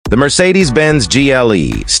The Mercedes-Benz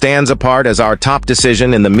GLE stands apart as our top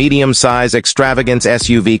decision in the medium-size extravagance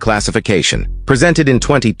SUV classification. Presented in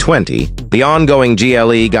 2020, the ongoing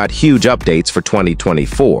GLE got huge updates for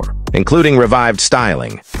 2024, including revived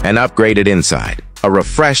styling, an upgraded inside, a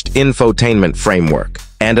refreshed infotainment framework,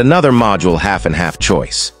 and another module half-and-half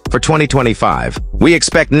choice. For 2025, we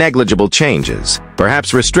expect negligible changes,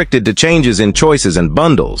 perhaps restricted to changes in choices and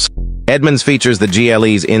bundles. Edmunds features the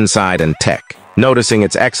GLE's inside and tech, noticing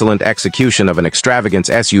its excellent execution of an extravagance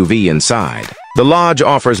SUV inside. The Lodge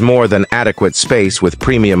offers more than adequate space with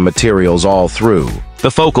premium materials all through.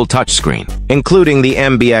 The focal touchscreen, including the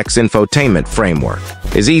MBX infotainment framework,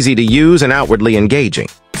 is easy to use and outwardly engaging,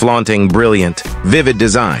 flaunting brilliant, vivid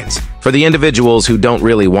designs. For the individuals who don't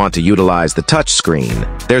really want to utilize the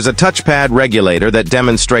touchscreen, there's a touchpad regulator that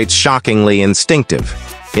demonstrates shockingly instinctive.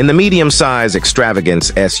 In the medium-size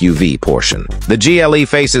extravagance SUV portion, the GLE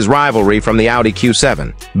faces rivalry from the Audi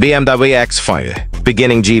Q7, BMW X5,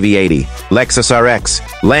 beginning GV80, Lexus RX,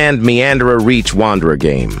 Land Meanderer Reach Wanderer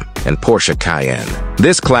Game, and Porsche Cayenne.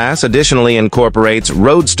 This class additionally incorporates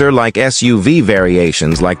roadster-like SUV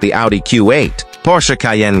variations like the Audi Q8, Porsche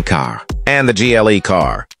Cayenne car, and the GLE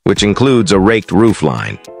car, which includes a raked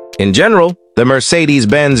roofline. In general, the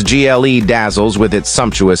Mercedes-Benz GLE dazzles with its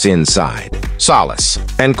sumptuous inside, solace,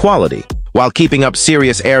 and quality, while keeping up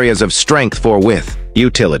serious areas of strength for width,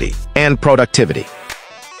 utility, and productivity.